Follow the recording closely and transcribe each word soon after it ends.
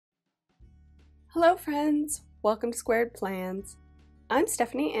Hello friends, welcome to Squared Plans. I'm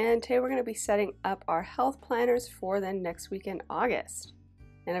Stephanie and today we're going to be setting up our health planners for the next week in August.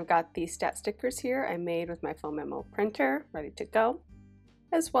 And I've got these stat stickers here I made with my foam memo printer ready to go,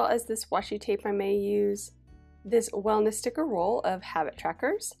 as well as this washi tape I may use, this wellness sticker roll of habit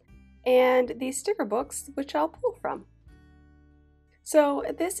trackers, and these sticker books which I'll pull from. So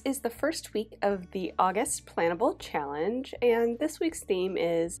this is the first week of the August Plannable Challenge, and this week's theme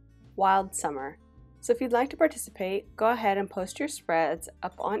is Wild Summer. So if you'd like to participate, go ahead and post your spreads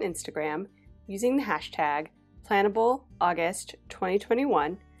up on Instagram using the hashtag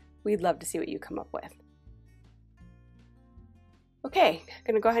PlannableAugust2021. We'd love to see what you come up with. Okay, I'm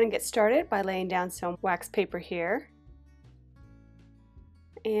going to go ahead and get started by laying down some wax paper here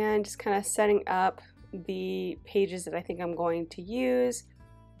and just kind of setting up the pages that I think I'm going to use.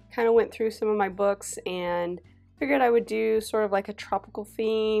 Kind of went through some of my books and figured I would do sort of like a tropical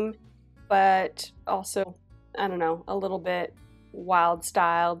theme, but also, I don't know, a little bit wild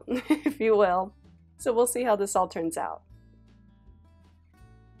styled, if you will. So we'll see how this all turns out.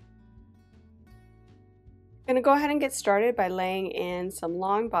 I'm going to go ahead and get started by laying in some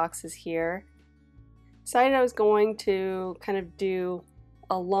long boxes here. Decided I was going to kind of do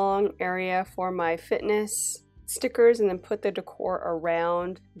a long area for my fitness stickers and then put the decor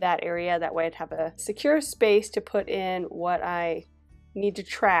around that area. That way I'd have a secure space to put in what I need to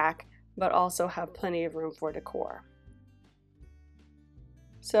track, but also have plenty of room for decor.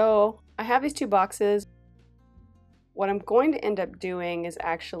 So I have these two boxes. What I'm going to end up doing is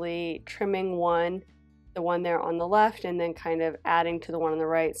actually trimming the one there on the left, and then kind of adding to the one on the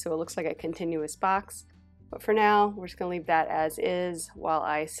right so it looks like a continuous box. But for now, we're just going to leave that as is while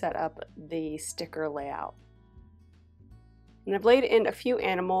I set up the sticker layout. And I've laid in a few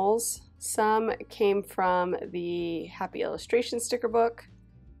animals. Some came from the Happy Illustration sticker book.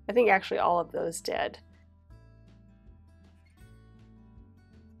 I think actually all of those did.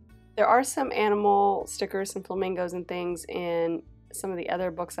 There are some animal stickers, some flamingos and things in some of the other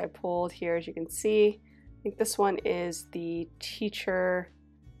books I pulled here, as you can see. I think this one is the teacher,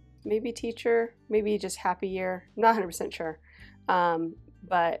 maybe just happy year, not 100% sure.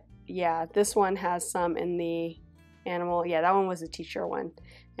 But yeah, this one has some in the animal. Yeah, that one was the teacher one.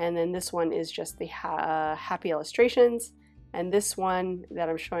 And then this one is just the Happy Illustrations. And this one that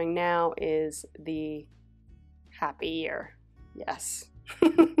I'm showing now is the happy year. Yes.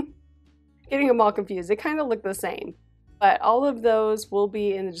 Getting them all confused. They kind of look the same. But all of those will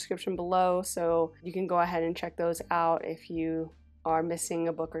be in the description below, so you can go ahead and check those out if you are missing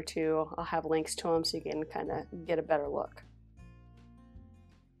a book or two. I'll have links to them so you can kind of get a better look.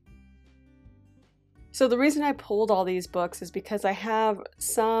 So the reason I pulled all these books is because I have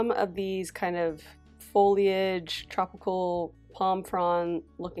some of these kind of foliage, tropical palm frond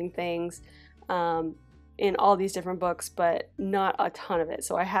looking things in all these different books, but not a ton of it.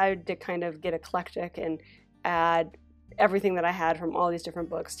 So I had to kind of get eclectic and add everything that I had from all these different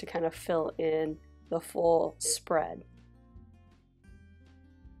books to kind of fill in the full spread.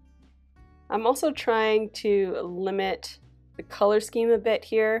 I'm also trying to limit the color scheme a bit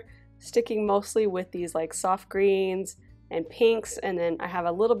here, sticking mostly with these like soft greens and pinks, and then I have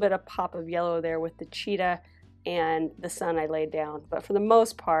a little bit of pop of yellow there with the cheetah and the sun I laid down. But for the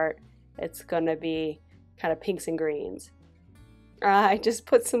most part, it's gonna be kind of pinks and greens. I just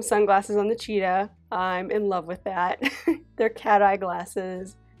put some sunglasses on the cheetah. I'm in love with that. They're cat eye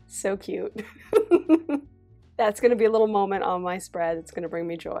glasses. So cute. That's gonna be a little moment on my spread. It's gonna bring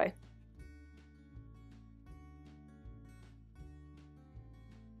me joy.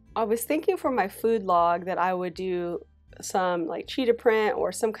 I was thinking for my food log that I would do some like cheetah print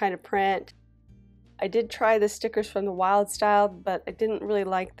or some kind of print. I did try the stickers from the Wild Style, but I didn't really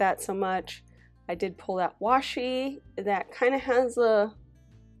like that so much. I did pull that washi that kind of has a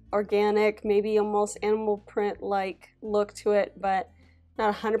organic, maybe almost animal print like look to it, but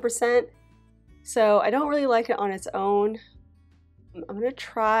not 100%. So I don't really like it on its own. I'm going to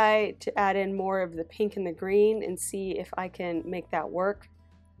try to add in more of the pink and the green and see if I can make that work.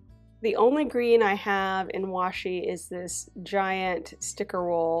 The only green I have in washi is this giant sticker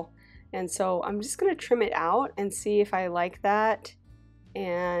roll, and so I'm just going to trim it out and see if I like that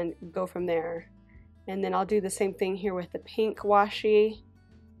and go from there. And then I'll do the same thing here with the pink washi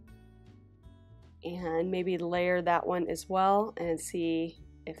and maybe layer that one as well and see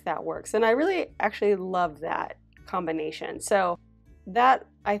if that works. And I really actually love that combination. So that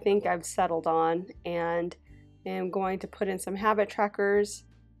I think I've settled on, and am going to put in some habit trackers.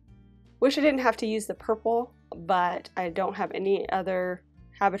 Wish I didn't have to use the purple, but I don't have any other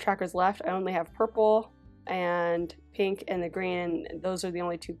habit trackers left. I only have purple and pink and the green, and those are the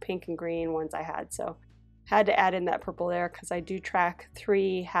only two pink and green ones I had, so had to add in that purple there because I do track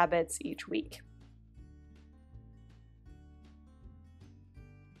 3 habits each week.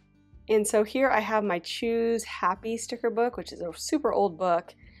 And so here I have my Choose Happy sticker book, which is a super old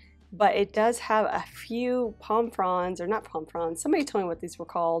book, but it does have a few palm fronds, or not palm fronds, somebody told me what these were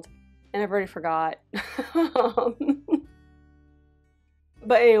called, and I've already forgot.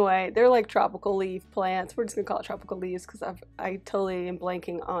 But anyway, they're like tropical leaf plants. We're just gonna call it tropical leaves because I totally am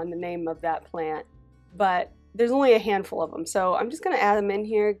blanking on the name of that plant. But there's only a handful of them, so I'm just gonna add them in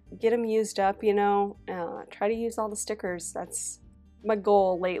here, get them used up, you know, try to use all the stickers. That's my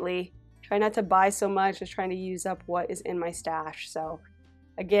goal lately. Try not to buy so much, just trying to use up what is in my stash. So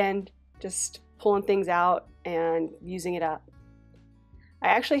again, just pulling things out and using it up. I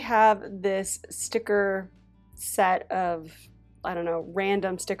actually have this sticker set of, I don't know,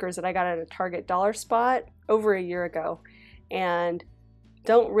 random stickers that I got at a Target dollar spot over a year ago, and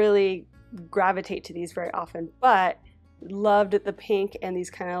don't really gravitate to these very often, but loved the pink and these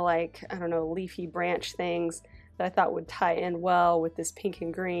kind of like, I don't know, leafy branch things that I thought would tie in well with this pink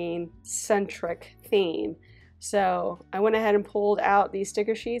and green centric theme. So I went ahead and pulled out these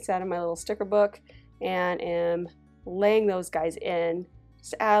sticker sheets out of my little sticker book and am laying those guys in,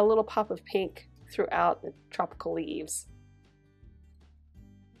 just add a little pop of pink throughout the tropical leaves.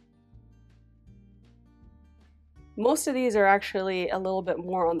 Most of these are actually a little bit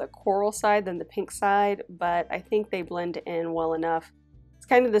more on the coral side than the pink side, but I think they blend in well enough. It's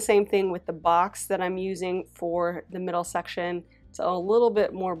kind of the same thing with the box that I'm using for the middle section. It's a little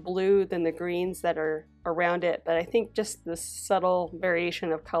bit more blue than the greens that are around it, but I think just the subtle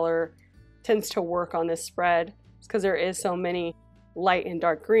variation of color tends to work on this spread because there is so many light and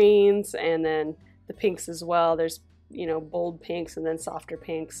dark greens, and then the pinks as well. There's, you know, bold pinks and then softer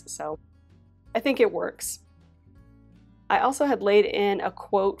pinks, so I think it works. I also had laid in a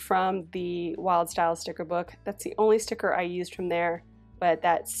quote from the Wild Style sticker book. That's the only sticker I used from there, but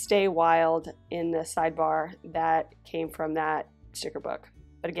that Stay Wild in the sidebar, that came from that sticker book.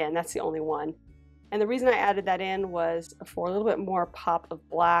 But again, that's the only one. And the reason I added that in was for a little bit more pop of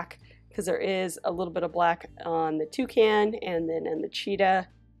black, because there is a little bit of black on the toucan and then in the cheetah,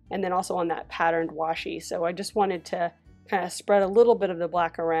 and then also on that patterned washi. So I just wanted to kind of spread a little bit of the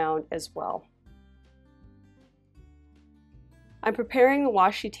black around as well. I'm preparing the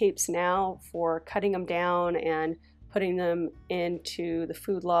washi tapes now for cutting them down and putting them into the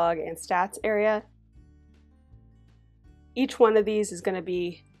food log and stats area. Each one of these is going to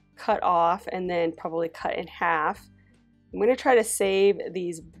be cut off and then probably cut in half. I'm going to try to save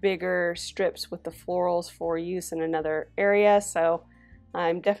these bigger strips with the florals for use in another area, so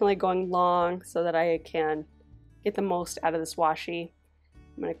I'm definitely going long so that I can get the most out of this washi.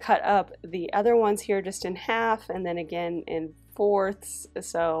 I'm going to cut up the other ones here just in half and then again in fourths,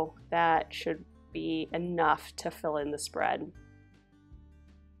 so that should be enough to fill in the spread.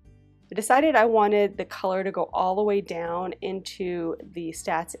 I decided I wanted the color to go all the way down into the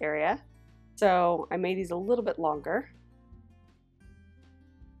stats area, so I made these a little bit longer.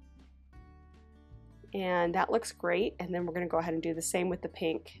 And that looks great, and then we're going to go ahead and do the same with the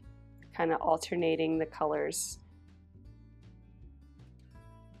pink, kind of alternating the colors.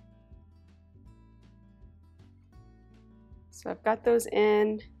 So I've got those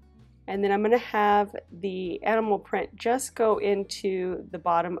in, and then I'm going to have the animal print just go into the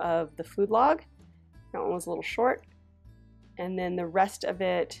bottom of the food log. That one was a little short. And then the rest of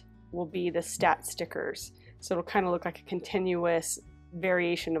it will be the stat stickers. So it'll kind of look like a continuous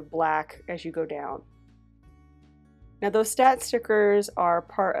variation of black as you go down. Now those stat stickers are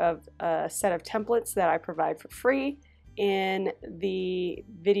part of a set of templates that I provide for free in the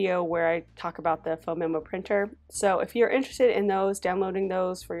video where I talk about the foam memo printer. So if you're interested in those, downloading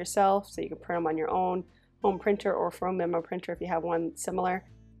those for yourself so you can print them on your own home printer or foam memo printer if you have one similar,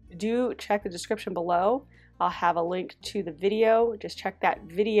 do check the description below. I'll have a link to the video. Just check that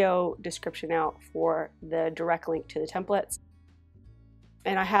video description out for the direct link to the templates.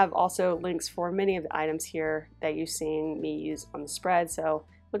 And I have also links for many of the items here that you've seen me use on the spread. So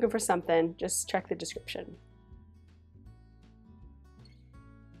looking for something, just check the description.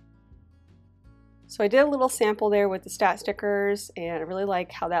 So I did a little sample there with the stat stickers, and I really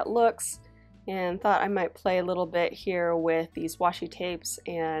like how that looks, and thought I might play a little bit here with these washi tapes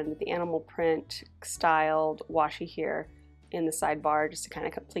and the animal print styled washi here in the sidebar, just to kind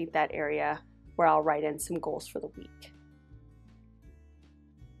of complete that area where I'll write in some goals for the week.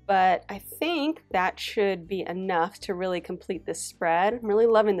 But I think that should be enough to really complete this spread. I'm really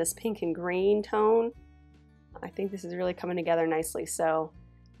loving this pink and green tone. I think this is really coming together nicely. So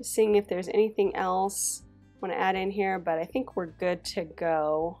just seeing if there's anything else want to add in here, but I think we're good to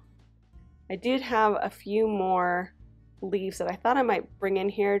go. I did have a few more leaves that I thought I might bring in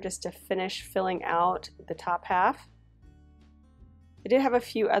here just to finish filling out the top half. I did have a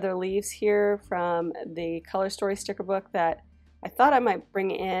few other leaves here from the Color Story sticker book that I thought I might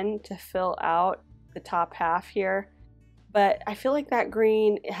bring in to fill out the top half here, but I feel like that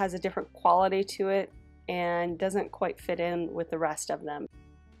green has a different quality to it and doesn't quite fit in with the rest of them.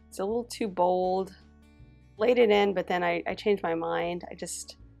 It's a little too bold. Laid it in, but then I changed my mind. I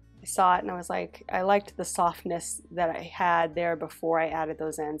saw it and I was like, I liked the softness that I had there before I added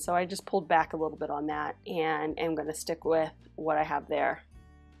those in. So I just pulled back a little bit on that and am going to stick with what I have there.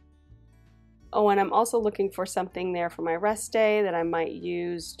 Oh, and I'm also looking for something there for my rest day that I might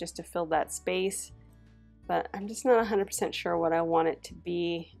use just to fill that space. But I'm just not 100% sure what I want it to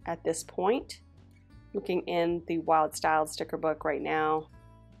be at this point. Looking in the Wild Styled sticker book right now,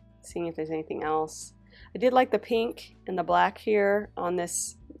 seeing if there's anything else. I did like the pink and the black here on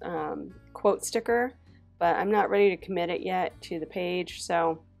this quote sticker, but I'm not ready to commit it yet to the page,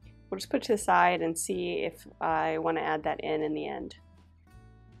 so we'll just put it to the side and see if I want to add that in the end.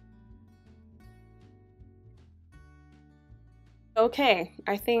 Okay,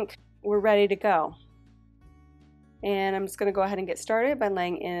 I think we're ready to go. And I'm just going to go ahead and get started by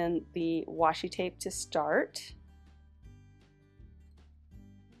laying in the washi tape to start.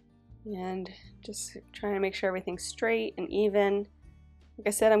 And just trying to make sure everything's straight and even. Like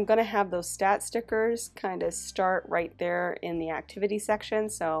I said, I'm going to have those stat stickers kind of start right there in the activity section,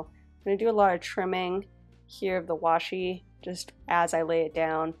 so I'm going to do a lot of trimming here of the washi just as I lay it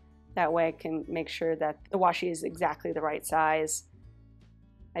down. That way I can make sure that the washi is exactly the right size.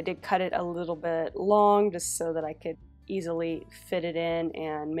 I did cut it a little bit long just so that I could easily fit it in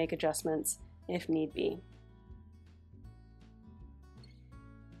and make adjustments if need be.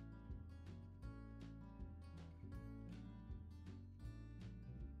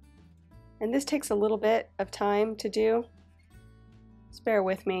 And this takes a little bit of time to do. Just bear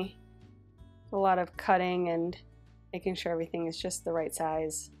with me. A lot of cutting and making sure everything is just the right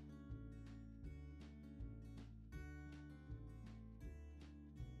size.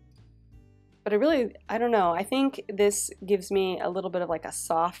 But I don't know, I think this gives me a little bit of like a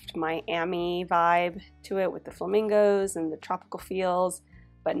soft Miami vibe to it with the flamingos and the tropical feels,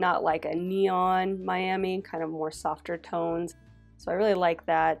 but not like a neon Miami, kind of more softer tones. So I really like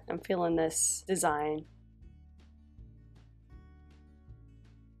that. I'm feeling this design.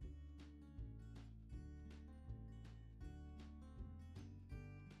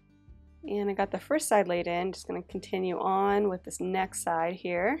 And I got the first side laid in, just going to continue on with this next side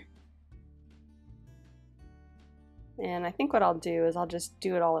here. And I think what I'll do is I'll just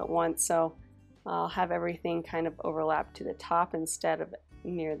do it all at once, so I'll have everything kind of overlap to the top instead of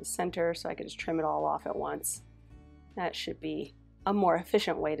near the center, so I can just trim it all off at once. That should be a more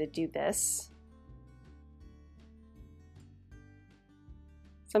efficient way to do this.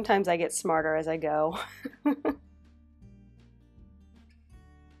 Sometimes I get smarter as I go.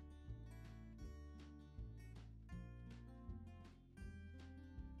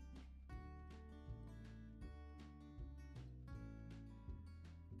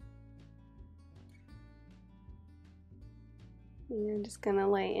 And I'm just gonna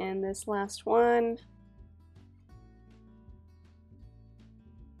lay in this last one.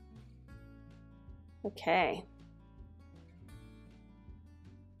 Okay.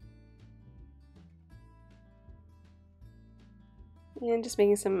 And just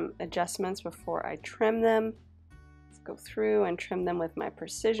making some adjustments before I trim them. Let's go through and trim them with my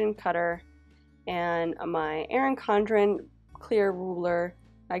precision cutter and my Erin Condren clear ruler.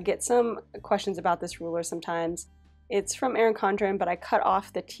 I get some questions about this ruler sometimes. It's from Erin Condren, but I cut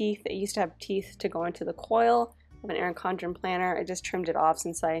off the teeth. It used to have teeth to go into the coil of an Erin Condren planner. I just trimmed it off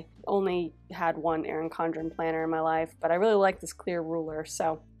since I only had one Erin Condren planner in my life, but I really like this clear ruler,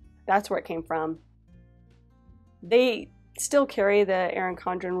 so that's where it came from. They still carry the Erin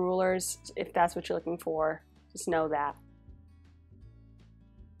Condren rulers if that's what you're looking for. Just know that.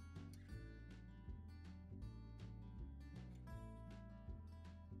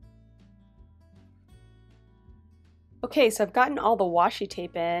 Okay, so I've gotten all the washi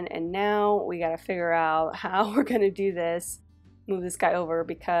tape in, and now we gotta figure out how we're gonna do this. Move this guy over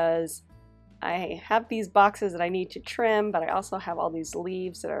because I have these boxes that I need to trim, but I also have all these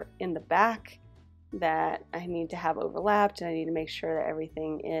leaves that are in the back that I need to have overlapped, and I need to make sure that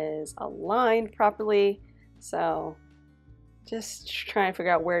everything is aligned properly. So just trying to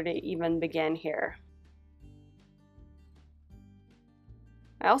figure out where to even begin here.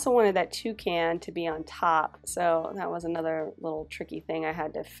 I also wanted that toucan to be on top, so that was another little tricky thing. I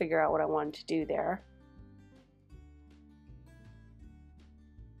had to figure out what I wanted to do there.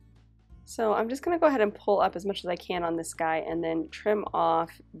 So I'm just going to go ahead and pull up as much as I can on this guy and then trim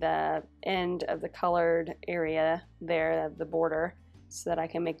off the end of the colored area there of the border so that I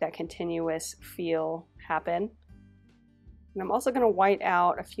can make that continuous feel happen. And I'm also going to white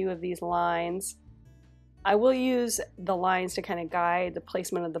out a few of these lines. I will use the lines to kind of guide the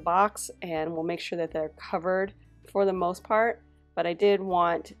placement of the box, and we'll make sure that they're covered for the most part, but I did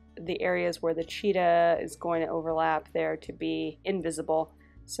want the areas where the cheetah is going to overlap there to be invisible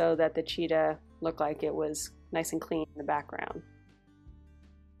so that the cheetah looked like it was nice and clean in the background.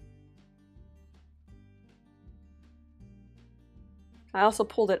 I also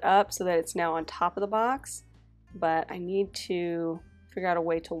pulled it up so that it's now on top of the box, but I need to figure out a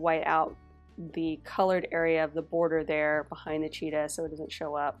way to white out the colored area of the border there behind the cheetah so it doesn't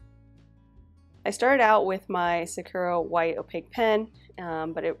show up. I started out with my Sakura white opaque pen,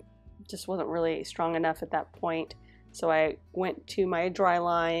 but it just wasn't really strong enough at that point. So I went to my dry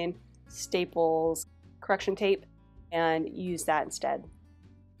line, Staples, correction tape, and used that instead.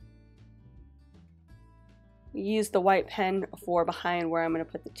 Use the white pen for behind where I'm going to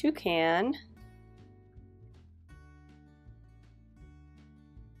put the toucan.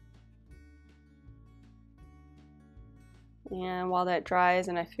 And while that dries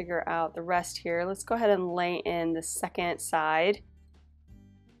and I figure out the rest here, let's go ahead and lay in the second side.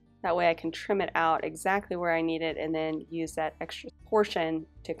 That way I can trim it out exactly where I need it and then use that extra portion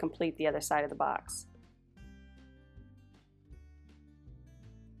to complete the other side of the box.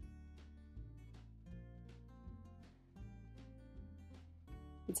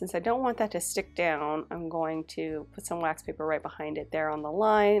 And since I don't want that to stick down, I'm going to put some wax paper right behind it there on the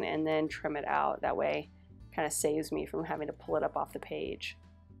line and then trim it out. That way it kind of saves me from having to pull it up off the page.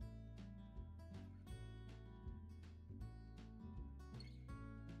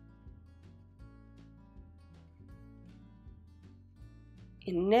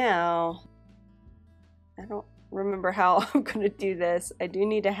 And now, I don't remember how I'm going to do this. I do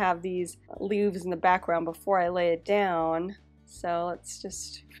need to have these leaves in the background before I lay it down. So let's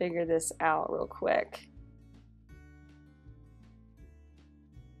just figure this out real quick.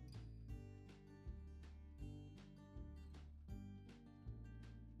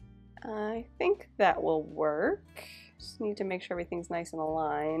 I think that will work. Just need to make sure everything's nice and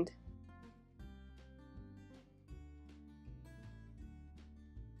aligned.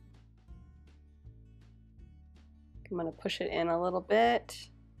 I'm going to push it in a little bit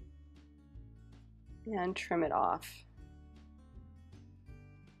and trim it off.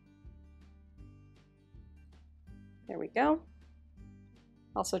 There we go.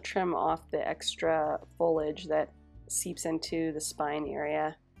 Also trim off the extra foliage that seeps into the spine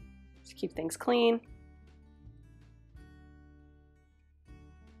area to keep things clean.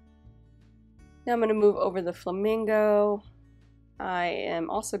 Now I'm going to move over the flamingo. I am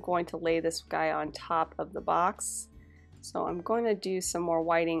also going to lay this guy on top of the box. So I'm going to do some more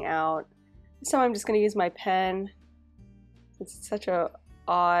whiting out. This time I'm just going to use my pen. It's such a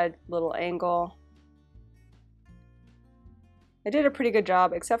odd little angle. I did a pretty good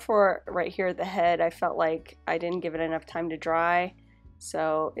job, except for right here at the head. I felt like I didn't give it enough time to dry,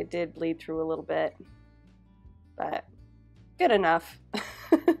 so it did bleed through a little bit, but good enough.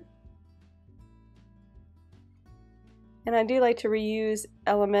 And I do like to reuse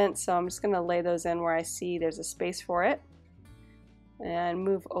elements, so I'm just going to lay those in where I see there's a space for it. And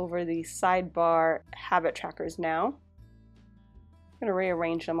move over the sidebar habit trackers now. I'm going to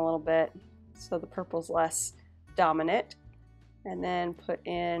rearrange them a little bit so the purple's less dominant. And then put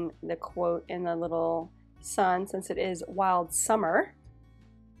in the quote in the little sun, since it is wild summer.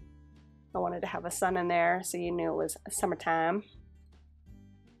 I wanted to have a sun in there so you knew it was summertime.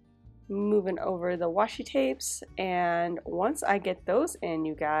 Moving over the washi tapes, and once I get those in,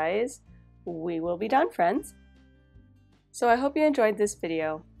 you guys, we will be done, friends. So I hope you enjoyed this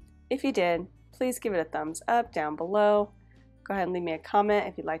video. If you did, please give it a thumbs up down below. Go ahead and leave me a comment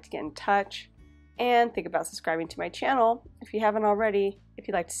if you'd like to get in touch. And think about subscribing to my channel if you haven't already, if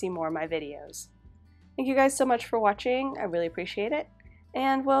you'd like to see more of my videos. Thank you guys so much for watching. I really appreciate it.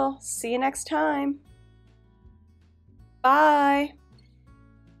 And we'll see you next time. Bye!